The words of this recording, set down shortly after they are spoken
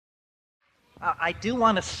I do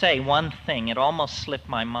want to say one thing. It almost slipped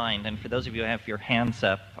my mind, and for those of you who have your hands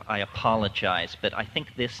up, I apologize, but I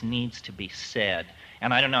think this needs to be said,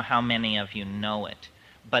 and I don't know how many of you know it,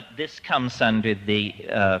 but this comes under the,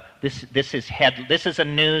 this is a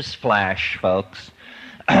news flash, folks.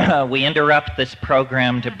 We interrupt this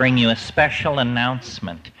program to bring you a special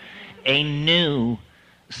announcement. A new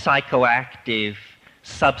psychoactive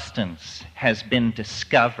substance has been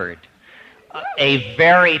discovered. A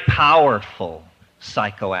very powerful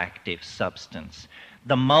psychoactive substance,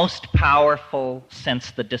 the most powerful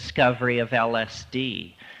since the discovery of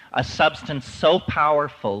LSD, a substance so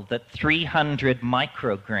powerful that 300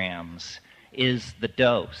 micrograms is the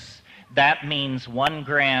dose. That means 1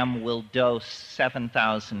 gram will dose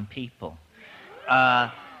 7,000 people.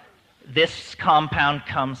 This compound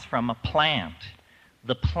comes from a plant.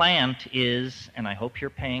 The plant is, and I hope you're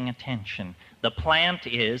paying attention, the plant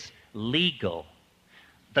is legal.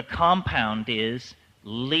 The compound is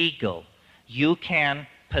legal. You can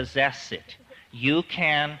possess it. You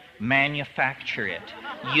can manufacture it.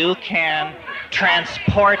 You can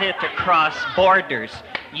transport it across borders.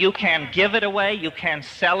 You can give it away, you can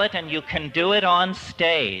sell it, and you can do it on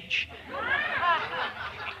stage.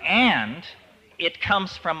 And it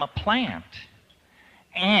comes from a plant.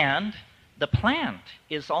 And the plant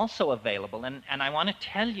is also available. And I want to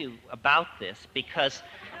tell you about this because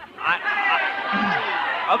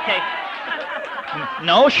okay.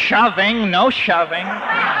 No shoving, no shoving.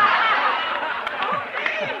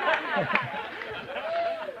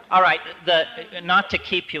 All right, not to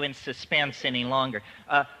keep you in suspense any longer.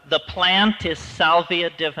 The plant is Salvia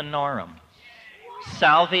Divinorum.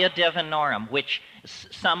 Salvia Divinorum, which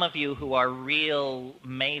some of you who are real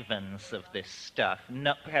mavens of this stuff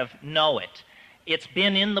know it. It's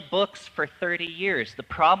been in the books for 30 years. The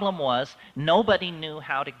problem was nobody knew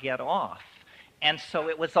how to get off. And so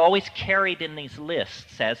it was always carried in these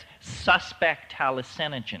lists as suspect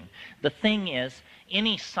hallucinogen. The thing is,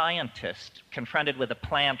 any scientist confronted with a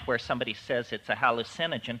plant where somebody says it's a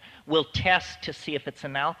hallucinogen will test to see if it's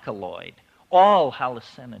an alkaloid. All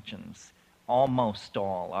hallucinogens, almost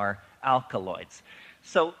all, are alkaloids.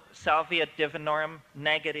 So Salvia Divinorum,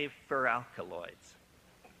 negative for alkaloids.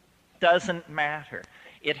 Doesn't matter.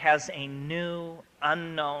 It has a new,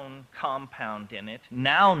 unknown compound in it,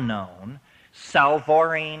 now known,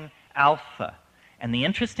 salvorine alpha. And the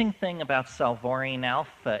interesting thing about salvorine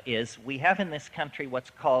alpha is we have in this country what's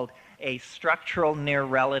called a structural near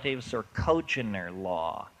relatives or cogener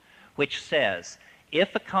law, which says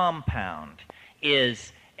if a compound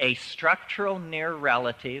is a structural near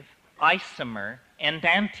relative, isomer,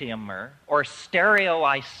 enantiomer, or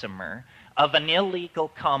stereoisomer of an illegal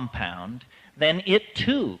compound, then it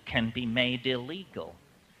too can be made illegal.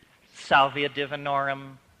 Salvia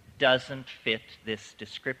Divinorum doesn't fit this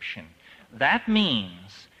description. That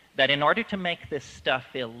means that in order to make this stuff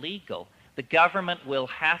illegal, the government will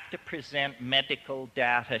have to present medical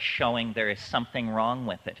data showing there is something wrong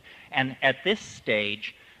with it. And at this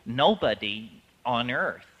stage, nobody on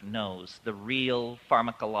Earth knows the real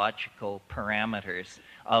pharmacological parameters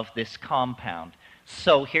of this compound.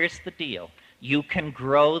 So here's the deal. You can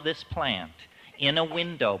grow this plant in a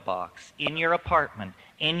window box, in your apartment,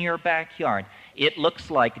 in your backyard. It looks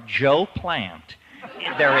like Joe Plant.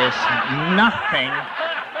 There is nothing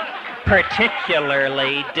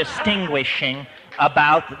particularly distinguishing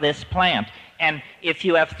about this plant. And if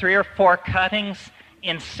you have 3 or 4 cuttings,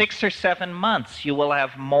 in 6 or 7 months, you will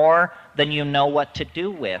have more than you know what to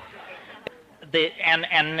do with. And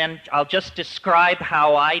then I'll just describe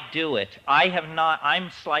how I do it.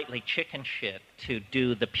 I'm slightly chicken shit to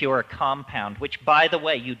do the pure compound, which, by the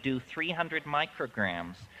way, you do 300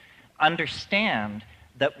 micrograms. Understand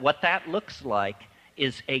that what that looks like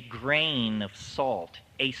is a grain of salt.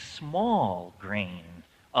 A small grain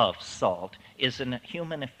of salt is a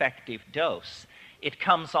human effective dose. It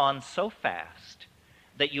comes on so fast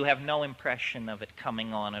that you have no impression of it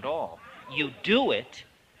coming on at all. You do it,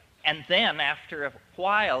 and then after a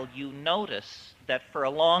while you notice that for a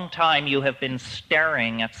long time you have been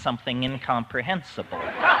staring at something incomprehensible.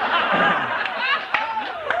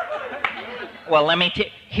 Well,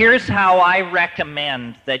 here's how I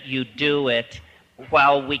recommend that you do it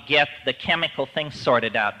while we get the chemical thing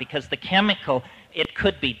sorted out, because the chemical, it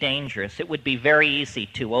could be dangerous. It would be very easy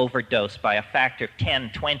to overdose by a factor of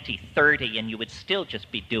 10, 20, 30, and you would still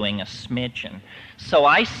just be doing a smidgen. So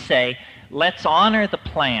I say, let's honor the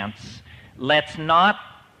plants. Let's not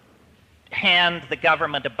hand the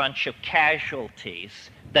government a bunch of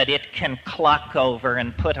casualties that it can cluck over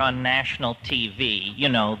and put on national TV, you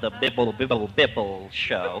know, the bibble, bibble, bibble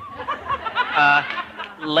show.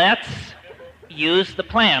 Let's use the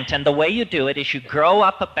plant. And the way you do it is you grow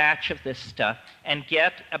up a batch of this stuff and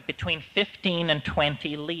get between 15 and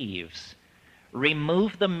 20 leaves.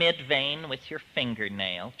 Remove the mid-vein with your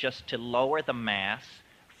fingernail just to lower the mass.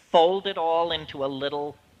 Fold it all into a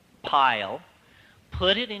little pile.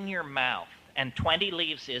 Put it in your mouth. And 20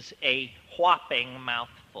 leaves is a whopping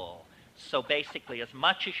mouthful. So basically, as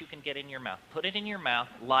much as you can get in your mouth. Put it in your mouth,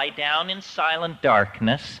 lie down in silent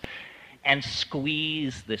darkness, and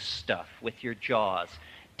squeeze this stuff with your jaws.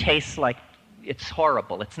 Tastes like, it's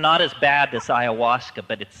horrible. It's not as bad as ayahuasca,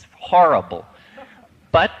 but it's horrible.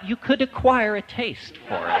 But you could acquire a taste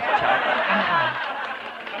for it.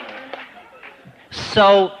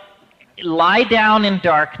 So lie down in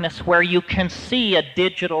darkness where you can see a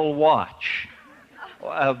digital watch.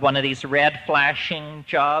 One of these red flashing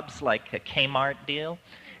jobs like a Kmart deal.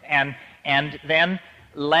 And then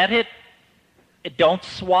let it, don't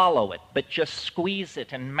swallow it, but just squeeze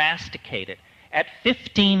it and masticate it. At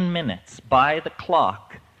 15 minutes by the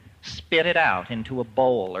clock, spit it out into a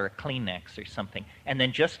bowl or a Kleenex or something, and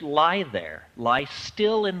then just lie there, lie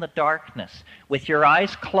still in the darkness with your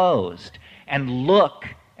eyes closed and look,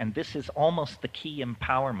 and this is almost the key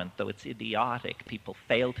empowerment, though it's idiotic, people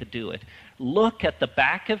fail to do it. Look at the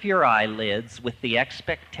back of your eyelids with the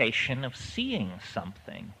expectation of seeing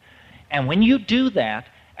something. And when you do that,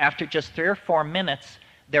 after just 3 or 4 minutes,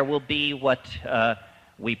 there will be what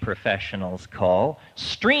we professionals call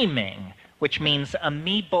streaming, which means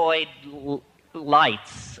amoeboid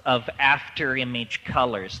lights of after-image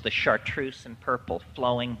colors, the chartreuse and purple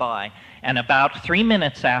flowing by. And about 3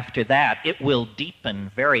 minutes after that, it will deepen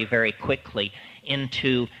very, very quickly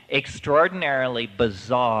into extraordinarily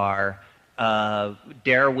bizarre,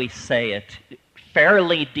 dare we say it,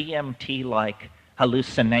 fairly DMT-like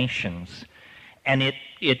hallucinations. And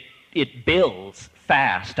it builds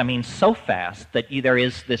fast. I mean, so fast that there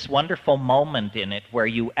is this wonderful moment in it where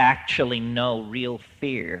you actually know real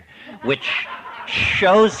fear, which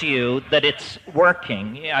shows you that it's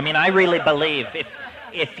working. I mean, I really believe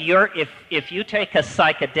if you take a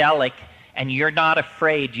psychedelic and you're not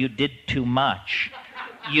afraid you did too much,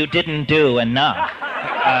 you didn't do enough.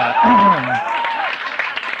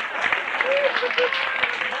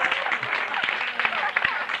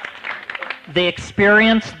 The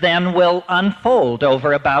experience then will unfold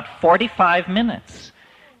over about 45 minutes,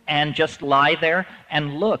 and just lie there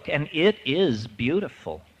and look, and it is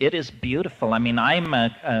beautiful. It is beautiful. I mean, I'm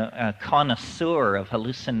a connoisseur of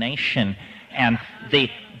hallucination, and the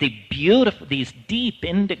beautiful, these deep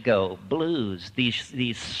indigo blues,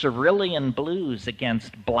 these cerulean blues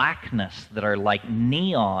against blackness that are like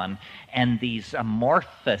neon, and these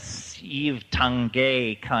amorphous Yves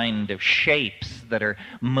Tanguy kind of shapes that are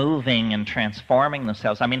moving and transforming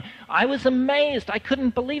themselves. I mean, I was amazed. I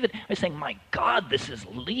couldn't believe it. I was saying, my God, this is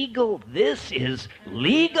legal. This is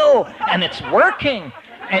legal, and it's working.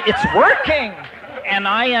 It's working. And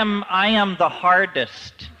I am the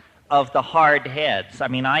hardest of the hard heads. I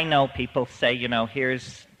mean, I know people say, you know,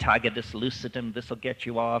 here's Tagetes lucidum, this will get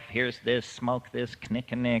you off, here's this, smoke this,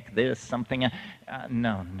 knick-a-nick, this, something.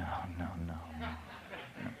 No,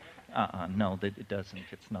 it doesn't.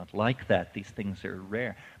 It's not like that. These things are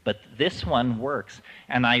rare. But this one works,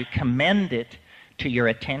 and I commend it to your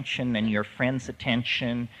attention and your friends'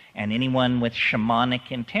 attention and anyone with shamanic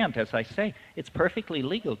intent. As I say, it's perfectly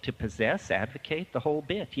legal to possess, advocate, the whole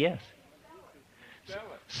bit, yes.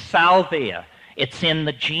 Salvia. It's in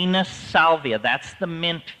the genus Salvia. That's the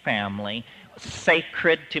mint family.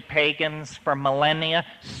 Sacred to pagans for millennia.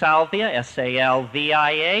 Salvia,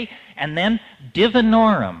 S-A-L-V-I-A. And then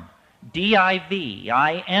Divinorum, D-I-V-I-N-O-R-U-M.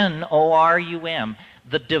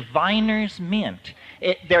 The diviner's mint.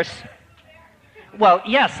 Well,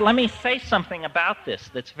 yes, let me say something about this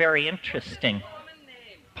that's very interesting.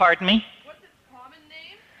 Pardon me?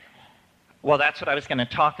 Well, that's what I was going to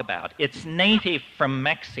talk about. It's native from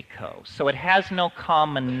Mexico, so it has no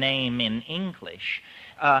common name in English.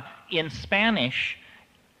 In Spanish,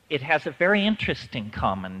 it has a very interesting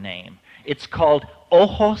common name. It's called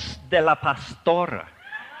Ojos de la Pastora.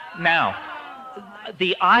 Now,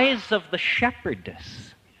 the eyes of the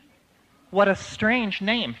shepherdess. What a strange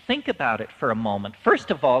name. Think about it for a moment. First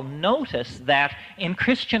of all, notice that in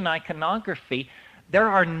Christian iconography, there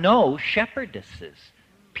are no shepherdesses.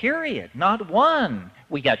 Period. Not one.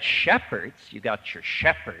 We got shepherds. You got your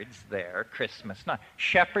shepherds there, Christmas night.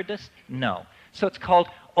 Shepherdess? No. So it's called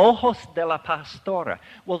Ojos de la Pastora.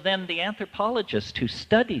 Well, then the anthropologist who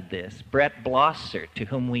studied this, Brett Blosser, to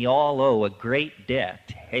whom we all owe a great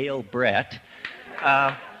debt, hail Brett,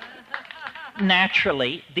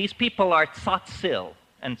 naturally, these people are Tzotzil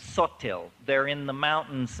and Sotil. They're in the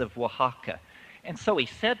mountains of Oaxaca. And so he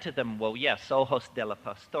said to them, well, yes, ojos de la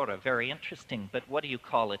pastora, very interesting, but what do you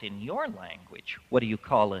call it in your language? What do you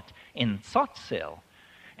call it in Tzotzil?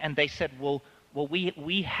 And they said, well,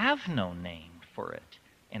 we have no name for it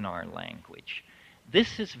in our language.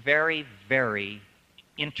 This is very, very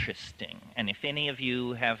interesting. And if any of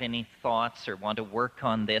you have any thoughts or want to work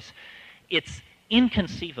on this, it's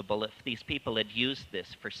inconceivable if these people had used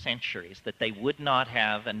this for centuries that they would not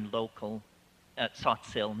have a local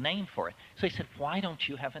Tzotzil name for it. So he said, why don't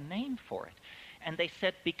you have a name for it? And they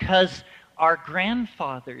said, because our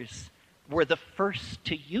grandfathers were the first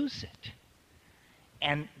to use it.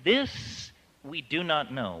 And this, we do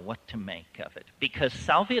not know what to make of it, because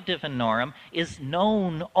Salvia Divinorum is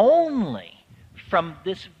known only from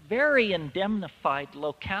this very indemnified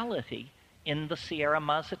locality in the Sierra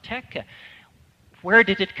Mazateca. Where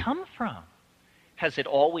did it come from? Has it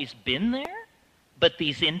always been there? But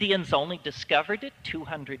these Indians only discovered it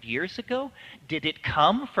 200 years ago? Did it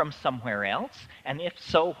come from somewhere else? And if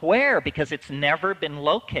so, where? Because it's never been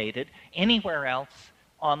located anywhere else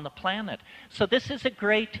on the planet. So this is a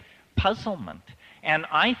great puzzlement. And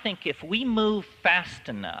I think if we move fast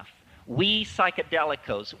enough, we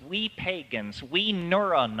psychedelicos, we pagans, we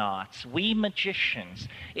neuronauts, we magicians,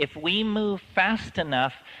 if we move fast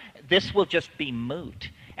enough, this will just be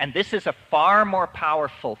moot. And this is a far more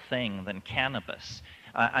powerful thing than cannabis.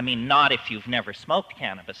 I mean, not if you've never smoked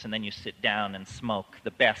cannabis and then you sit down and smoke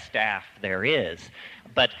the best aff there is.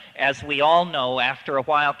 But as we all know, after a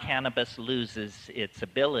while, cannabis loses its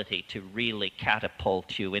ability to really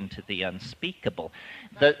catapult you into the unspeakable.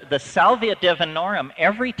 The Salvia Divinorum,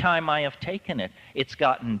 every time I have taken it, it's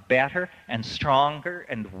gotten better and stronger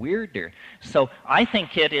and weirder. So I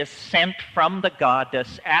think it is sent from the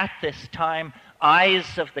goddess at this time.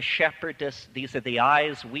 Eyes of the shepherdess, these are the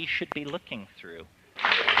eyes we should be looking through.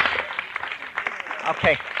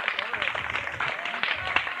 Okay.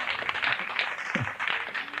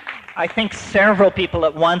 I think several people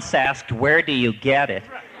at once asked, where do you get it?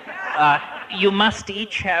 You must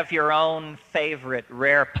each have your own favorite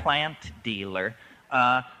rare plant dealer.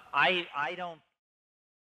 I don't